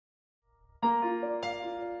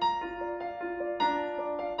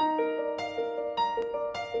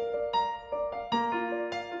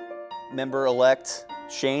Member-elect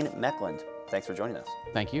Shane Mekeland. Thanks for joining us.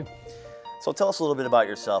 Thank you. So tell us a little bit about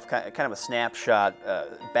yourself, kind of a snapshot,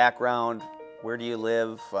 background, where do you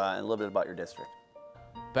live, and a little bit about your district.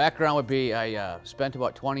 Background would be I spent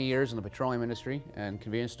about 20 years in the petroleum industry and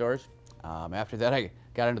convenience stores. After that, I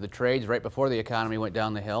got into the trades right before the economy went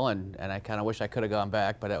down the hill, and I kind of wish I could have gone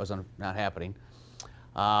back, but that was not happening.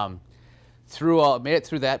 Made it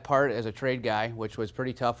through that part as a trade guy, which was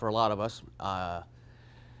pretty tough for a lot of us.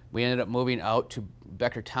 We ended up moving out to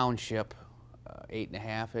Becker Township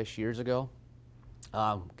 8.5-ish years ago.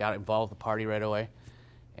 Got involved with the party right away,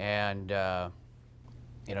 and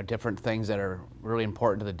you know, different things that are really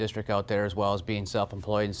important to the district out there, as well as being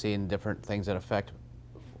self-employed and seeing different things that affect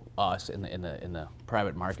us in the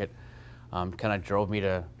private market, kind of drove me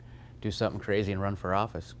to do something crazy and run for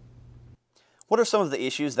office. What are some of the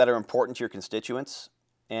issues that are important to your constituents,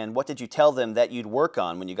 and what did you tell them that you'd work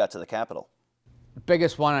on when you got to the Capitol? The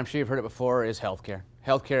biggest one, I'm sure you've heard it before, is healthcare.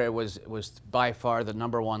 Healthcare was by far the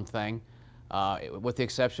 #1 thing, with the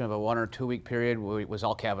exception of a 1 or 2 week period where it was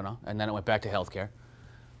all Kavanaugh, and then it went back to healthcare.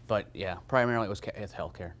 But yeah, primarily it was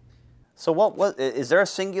healthcare. So is there a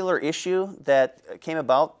singular issue that came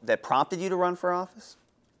about that prompted you to run for office?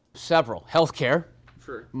 Several. Healthcare.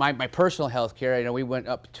 Sure. My personal healthcare, you know, we went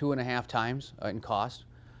up 2.5 times in cost.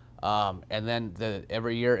 And then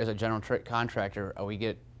every year as a general contractor, we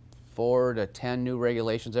get 4 to 10 new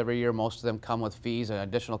regulations every year. Most of them come with fees, an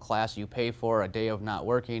additional class you pay for, a day of not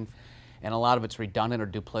working, and a lot of it's redundant or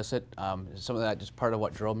duplicit. Some of that just part of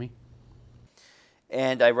what drove me.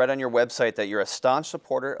 And I read on your website that you're a staunch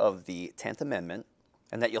supporter of the 10th Amendment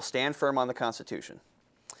and that you'll stand firm on the Constitution,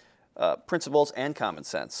 principles, and common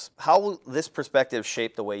sense. How will this perspective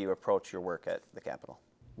shape the way you approach your work at the Capitol?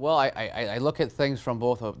 Well, I look at things from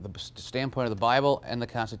both the standpoint of the Bible and the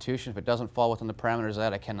Constitution. If it doesn't fall within the parameters of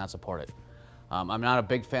that, I cannot support it. I'm not a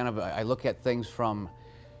big fan of it. I look at things from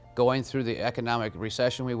going through the economic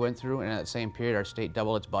recession we went through, and at the same period our state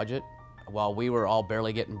doubled its budget while we were all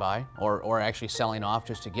barely getting by, or actually selling off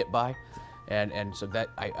just to get by. And so that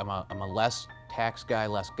I'm a less tax guy,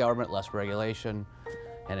 less government, less regulation,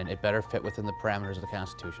 and it better fit within the parameters of the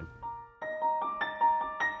Constitution.